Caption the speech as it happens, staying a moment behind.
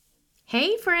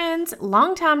Hey friends,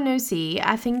 long time no see.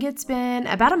 I think it's been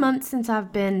about a month since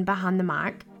I've been behind the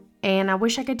mic, and I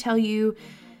wish I could tell you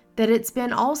that it's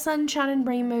been all sunshine and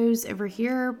rainbows over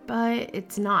here, but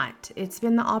it's not. It's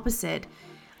been the opposite.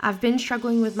 I've been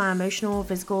struggling with my emotional,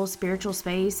 physical, spiritual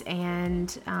space,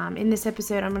 and in this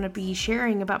episode, I'm going to be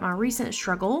sharing about my recent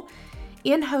struggle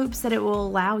in hopes that it will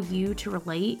allow you to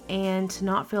relate and to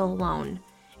not feel alone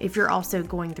if you're also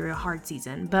going through a hard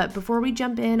season. But before we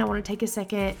jump in, I want to take a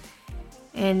second.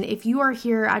 And if you are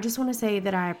here, I just want to say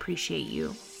that I appreciate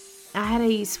you. I had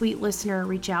a sweet listener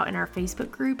reach out in our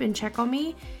Facebook group and check on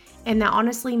me, and that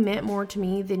honestly meant more to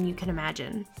me than you can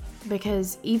imagine.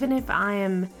 Because even if I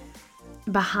am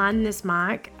behind this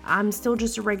mic, I'm still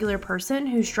just a regular person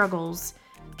who struggles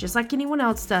just like anyone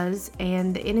else does,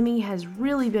 and the enemy has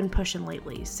really been pushing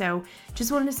lately. So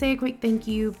just wanted to say a quick thank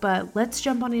you, but let's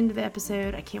jump on into the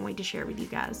episode. I can't wait to share with you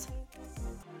guys.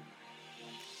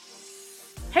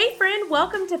 Hey friend,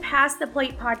 welcome to Pass the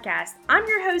Plate podcast. I'm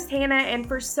your host Hannah, and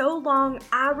for so long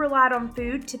I relied on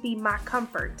food to be my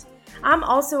comfort. I'm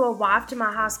also a wife to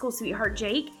my high school sweetheart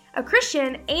Jake, a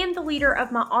Christian, and the leader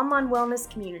of my online wellness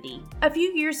community. A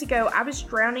few years ago, I was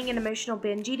drowning in emotional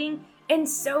binge eating and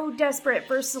so desperate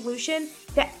for a solution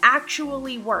that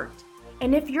actually worked.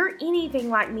 And if you're anything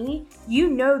like me, you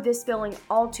know this feeling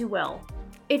all too well.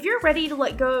 If you're ready to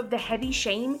let go of the heavy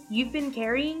shame you've been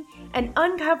carrying and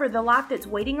uncover the life that's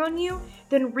waiting on you,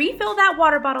 then refill that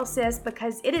water bottle, sis,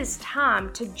 because it is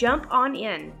time to jump on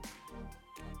in.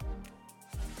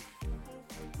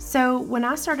 So when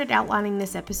I started outlining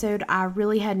this episode, I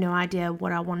really had no idea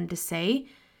what I wanted to say.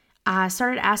 I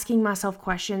started asking myself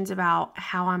questions about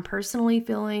how I'm personally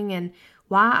feeling and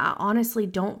why I honestly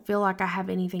don't feel like I have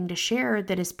anything to share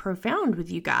that is profound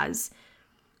with you guys.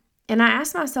 And I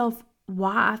asked myself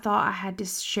why I thought I had to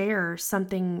share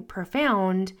something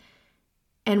profound,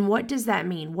 and what does that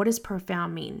mean? What does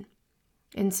profound mean?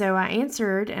 And so I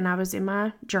answered, and I was in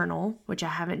my journal, which I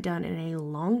haven't done in a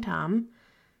long time,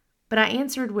 but I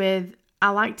answered with,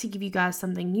 I like to give you guys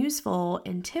something useful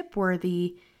and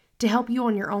tip-worthy to help you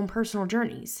on your own personal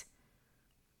journeys.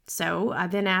 So I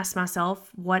then asked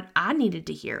myself what I needed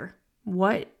to hear.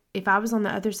 What, if I was on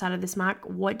the other side of this mic,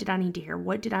 what did I need to hear?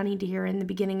 What did I need to hear in the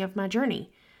beginning of my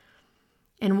journey?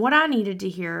 And what I needed to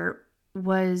hear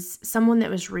was someone that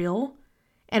was real,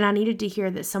 and I needed to hear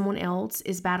that someone else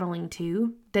is battling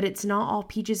too, that it's not all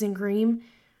peaches and cream,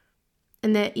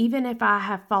 and that even if I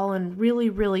have fallen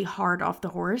really, really hard off the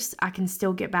horse, I can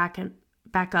still get back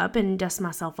up and dust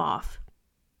myself off.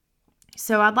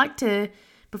 So I'd like to,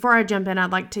 before I jump in,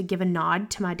 I'd like to give a nod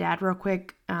to my dad real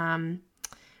quick. When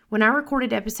I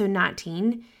recorded episode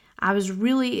 19, I was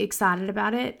really excited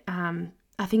about it.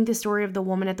 I think the story of the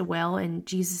woman at the well and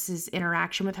Jesus's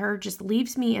interaction with her just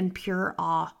leaves me in pure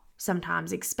awe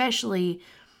sometimes, especially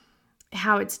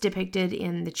how it's depicted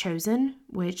in The Chosen,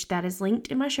 which that is linked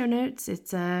in my show notes.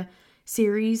 It's a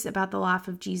series about the life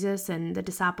of Jesus and the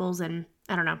disciples, and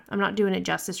I don't know, I'm not doing it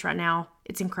justice right now.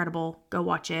 It's incredible. Go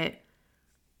watch it.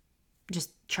 Just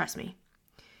trust me.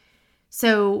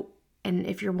 So, and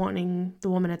if you're wanting the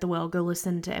woman at the well, go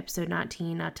listen to episode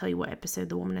 19. I'll tell you what episode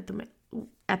the woman at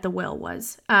the well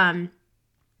was.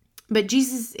 But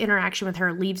Jesus' interaction with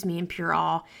her leaves me in pure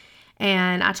awe.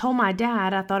 And I told my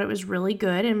dad I thought it was really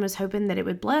good and was hoping that it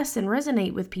would bless and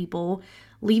resonate with people,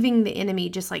 leaving the enemy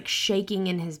just like shaking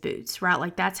in his boots, right?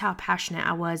 Like that's how passionate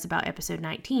I was about episode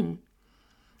 19.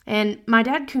 And my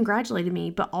dad congratulated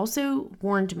me, but also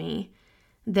warned me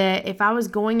that if I was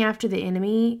going after the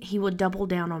enemy, he would double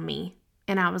down on me.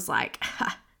 And I was like,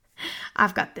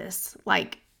 I've got this.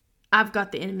 Like, I've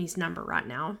got the enemy's number right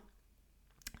now.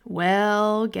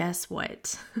 Well, guess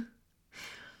what?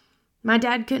 My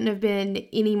dad couldn't have been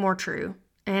any more true.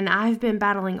 And I've been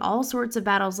battling all sorts of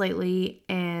battles lately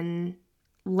and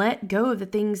let go of the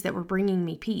things that were bringing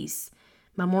me peace.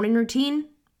 My morning routine?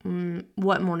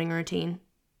 What morning routine?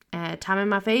 Time in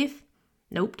my faith?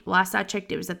 Nope. Last I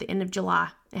checked, it was at the end of July.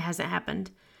 It hasn't happened.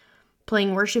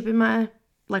 Playing worship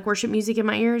music in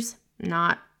my ears?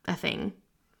 Not a thing.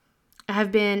 I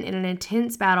have been in an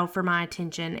intense battle for my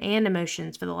attention and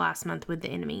emotions for the last month with the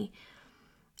enemy.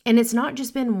 And it's not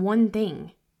just been one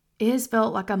thing. It has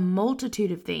felt like a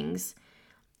multitude of things.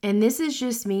 And this is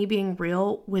just me being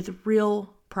real with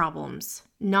real problems.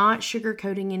 Not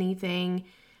sugarcoating anything.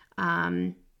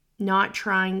 Not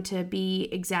trying to be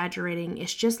exaggerating.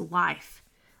 It's just life.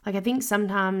 Like I think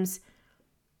sometimes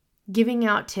giving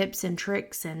out tips and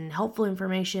tricks and helpful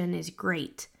information is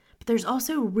great. But there's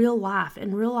also real life,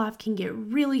 and real life can get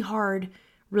really hard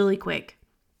really quick.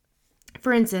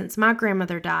 For instance, my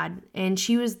grandmother died, and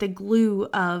she was the glue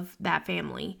of that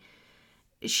family.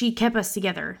 she kept us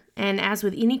together. And as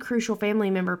with any crucial family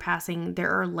member passing,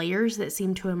 there are layers that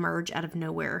seem to emerge out of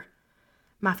nowhere.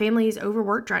 My family is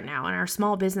overworked right now in our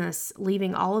small business,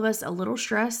 leaving all of us a little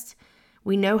stressed.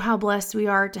 We know how blessed we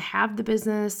are to have the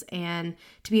business and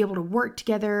to be able to work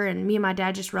together. And me and my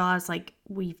dad just realized, like,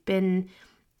 we've been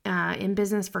in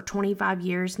business for 25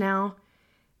 years now.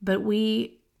 But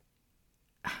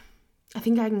I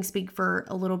think I can speak for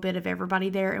a little bit of everybody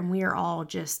there, and we are all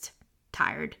just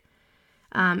tired.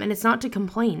 And it's not to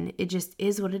complain. It just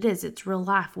is what it is. It's real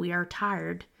life. We are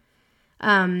tired.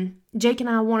 Jake and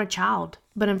I want a child,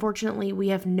 but unfortunately we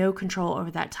have no control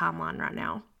over that timeline right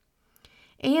now.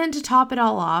 And to top it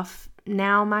all off,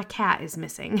 now my cat is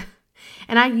missing.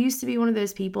 And I used to be one of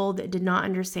those people that did not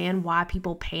understand why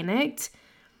people panicked.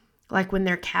 Like when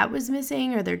their cat was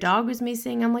missing or their dog was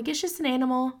missing, I'm like, it's just an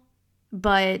animal.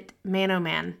 But man, oh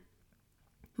man.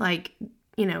 Like,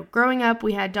 growing up,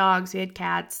 we had dogs, we had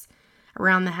cats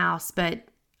around the house, but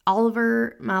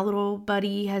Oliver, my little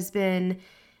buddy, has been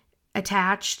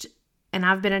attached, and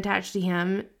I've been attached to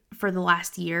him for the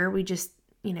last year. We just,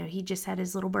 he just had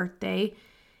his little birthday,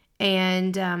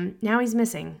 and now he's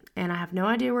missing, and I have no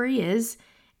idea where he is,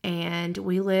 and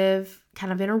we live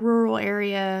kind of in a rural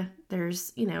area.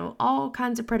 There's, all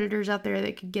kinds of predators out there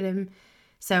that could get him.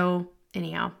 So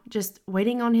anyhow, just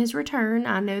waiting on his return.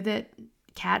 I know that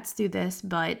cats do this,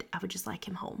 but I would just like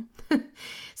him home.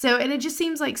 And it just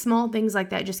seems like small things like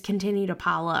that just continue to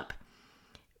pile up.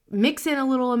 Mix in a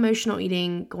little emotional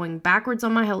eating, going backwards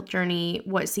on my health journey,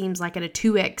 what seems like at a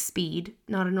 2x speed,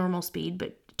 not a normal speed,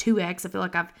 but 2x. I feel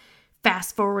like I've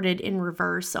fast forwarded in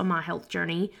reverse on my health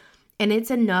journey, and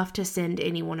it's enough to send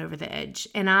anyone over the edge.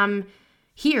 And I'm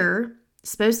here,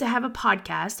 supposed to have a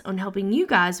podcast on helping you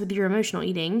guys with your emotional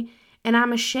eating, and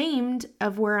I'm ashamed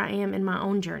of where I am in my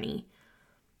own journey.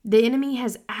 The enemy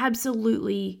has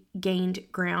absolutely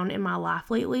gained ground in my life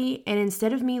lately, and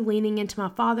instead of me leaning into my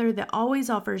Father that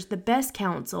always offers the best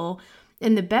counsel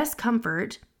and the best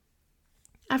comfort,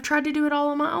 I've tried to do it all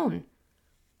on my own.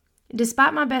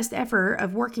 Despite my best effort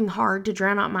of working hard to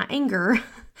drown out my anger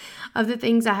of the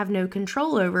things I have no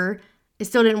control over, it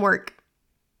still didn't work.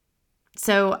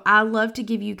 So I love to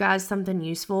give you guys something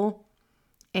useful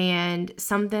and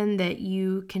something that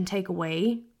you can take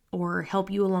away or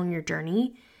help you along your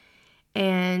journey.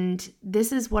 And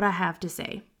this is what I have to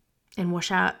say and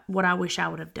what I wish I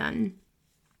would have done.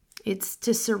 It's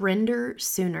to surrender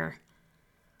sooner.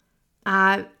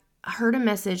 I heard a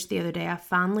message the other day. I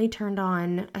finally turned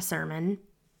on a sermon.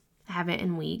 I haven't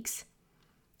in weeks.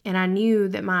 And I knew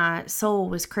that my soul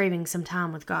was craving some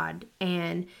time with God.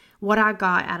 And what I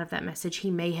got out of that message,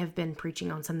 he may have been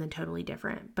preaching on something totally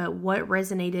different. But what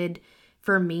resonated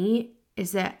for me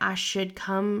is that I should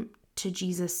come to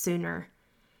Jesus sooner.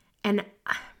 And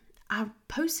I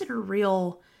posted a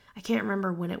reel, I can't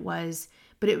remember when it was,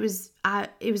 but it was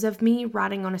of me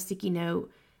writing on a sticky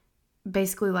note,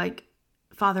 basically like,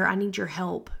 Father, I need your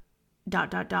help, ...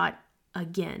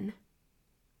 again.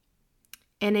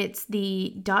 And it's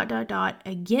the ...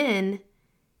 again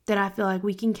that I feel like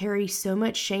we can carry so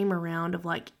much shame around of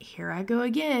like, here I go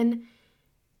again,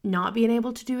 not being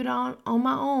able to do it on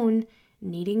my own,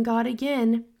 needing God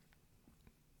again.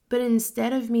 But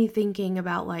instead of me thinking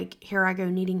about like, here I go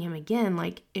needing him again,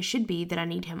 like it should be that I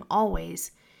need him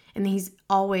always. And he's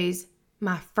always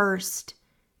my first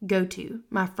go-to,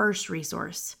 my first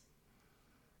resource.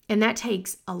 And that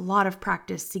takes a lot of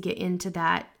practice to get into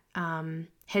that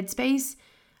headspace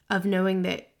of knowing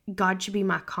that God should be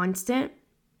my constant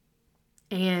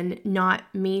and not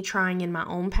me trying in my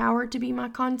own power to be my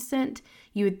constant.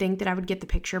 You would think that I would get the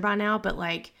picture by now, but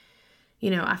like,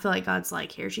 I feel like God's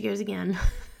like, here she goes again,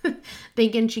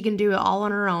 thinking she can do it all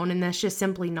on her own, and that's just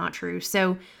simply not true.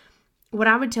 So what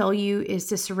I would tell you is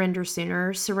to surrender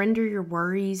sooner. Surrender your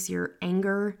worries, your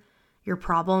anger, your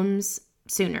problems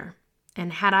sooner.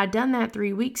 And had I done that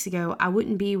 3 weeks ago, I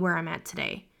wouldn't be where I'm at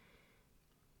today.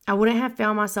 I wouldn't have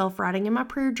found myself writing in my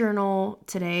prayer journal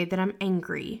today that I'm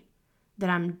angry, that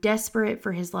I'm desperate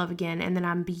for his love again, and that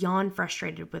I'm beyond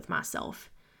frustrated with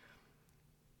myself.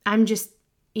 I'm just,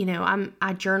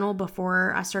 I journal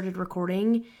before I started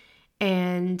recording,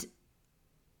 and,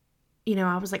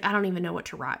 I was like, I don't even know what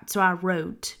to write. So I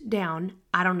wrote down,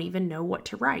 I don't even know what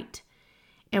to write.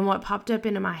 And what popped up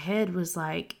into my head was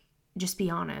like, just be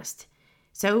honest.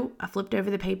 So I flipped over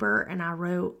the paper and I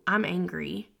wrote, I'm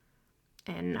angry.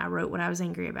 And I wrote what I was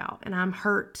angry about. And I'm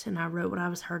hurt. And I wrote what I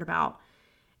was hurt about.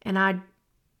 And I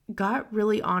got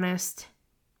really honest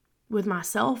with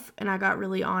myself. And I got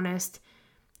really honest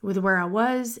with where I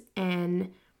was.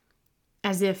 And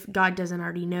as if God doesn't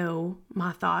already know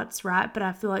my thoughts, right? But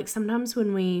I feel like sometimes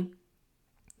when we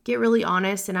get really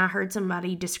honest, and I heard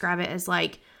somebody describe it as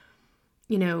like,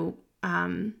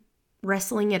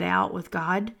 wrestling it out with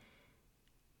God,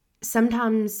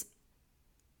 sometimes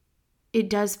it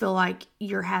does feel like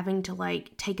you're having to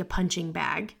like take a punching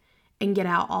bag and get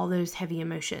out all those heavy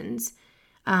emotions.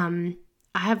 I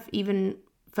have even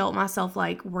felt myself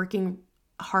like working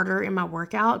harder in my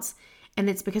workouts, and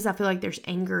it's because I feel like there's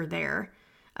anger there.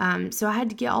 So I had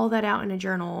to get all that out in a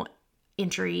journal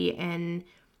entry and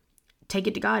take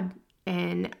it to God.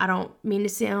 And I don't mean to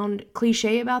sound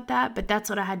cliche about that, but that's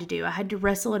what I had to do. I had to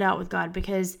wrestle it out with God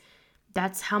because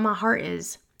that's how my heart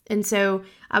is. And so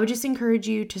I would just encourage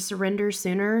you to surrender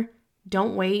sooner.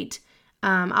 Don't wait.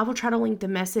 I will try to link the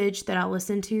message that I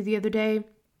listened to the other day.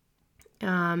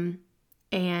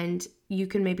 And you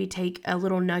can maybe take a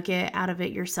little nugget out of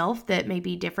it yourself that may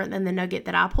be different than the nugget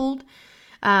that I pulled.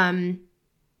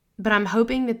 But I'm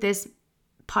hoping that this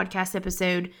podcast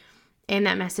episode and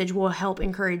that message will help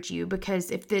encourage you,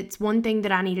 because if it's one thing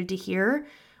that I needed to hear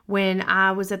when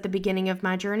I was at the beginning of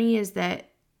my journey, is that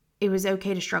it was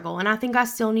okay to struggle. And I think I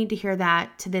still need to hear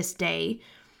that to this day,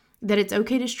 that it's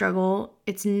okay to struggle.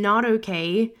 It's not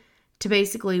okay to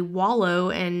basically wallow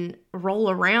and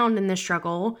roll around in the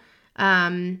struggle.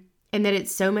 And that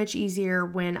it's so much easier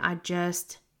when I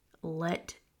just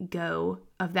let go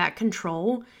of that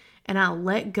control, and I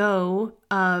let go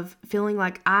of feeling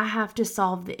like I have to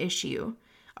solve the issue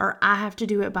or I have to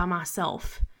do it by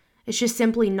myself. It's just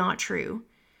simply not true.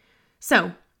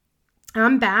 So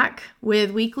I'm back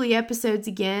with weekly episodes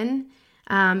again,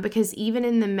 because even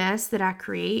in the mess that I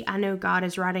create, I know God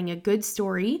is writing a good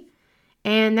story,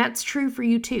 and that's true for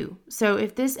you too. So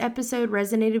if this episode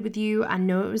resonated with you, I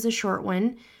know it was a short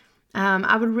one.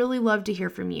 I would really love to hear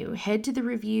from you. Head to the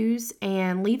reviews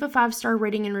and leave a 5-star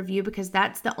rating and review, because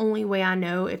that's the only way I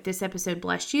know if this episode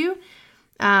blessed you.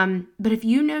 But if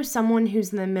you know someone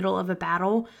who's in the middle of a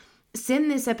battle,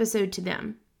 send this episode to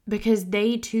them, because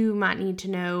they too might need to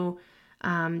know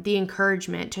the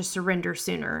encouragement to surrender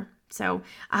sooner. So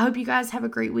I hope you guys have a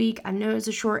great week. I know it's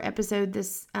a short episode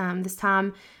this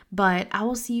time, but I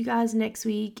will see you guys next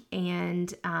week,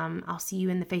 and I'll see you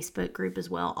in the Facebook group as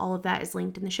well. All of that is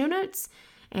linked in the show notes.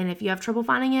 And if you have trouble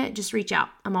finding it, just reach out.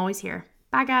 I'm always here.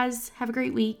 Bye, guys. Have a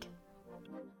great week.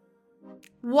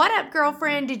 What up,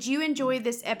 girlfriend? Did you enjoy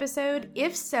this episode?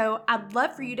 If so, I'd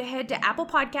love for you to head to Apple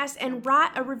Podcasts and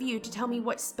write a review to tell me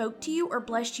what spoke to you or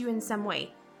blessed you in some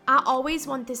way. I always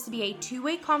want this to be a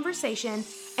two-way conversation,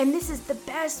 and this is the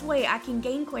best way I can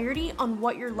gain clarity on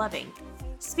what you're loving.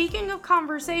 Speaking of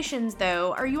conversations,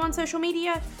 though, are you on social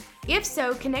media? If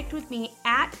so, connect with me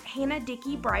at Hannah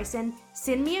Dickey Bryson,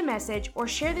 send me a message, or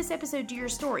share this episode to your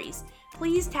stories.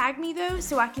 Please tag me, though,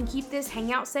 so I can keep this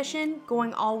hangout session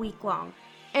going all week long.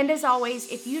 And as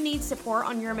always, if you need support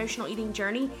on your emotional eating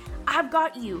journey, I've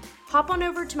got you. Hop on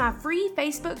over to my free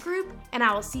Facebook group, and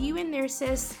I will see you in there,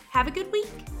 sis. Have a good week.